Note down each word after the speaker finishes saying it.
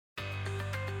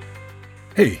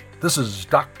Hey, this is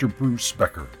Dr. Bruce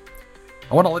Becker.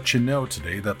 I want to let you know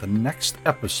today that the next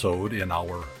episode in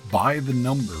our By the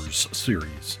Numbers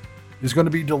series is going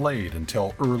to be delayed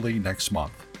until early next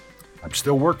month. I'm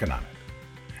still working on it.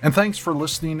 And thanks for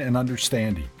listening and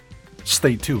understanding.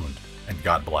 Stay tuned, and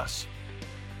God bless.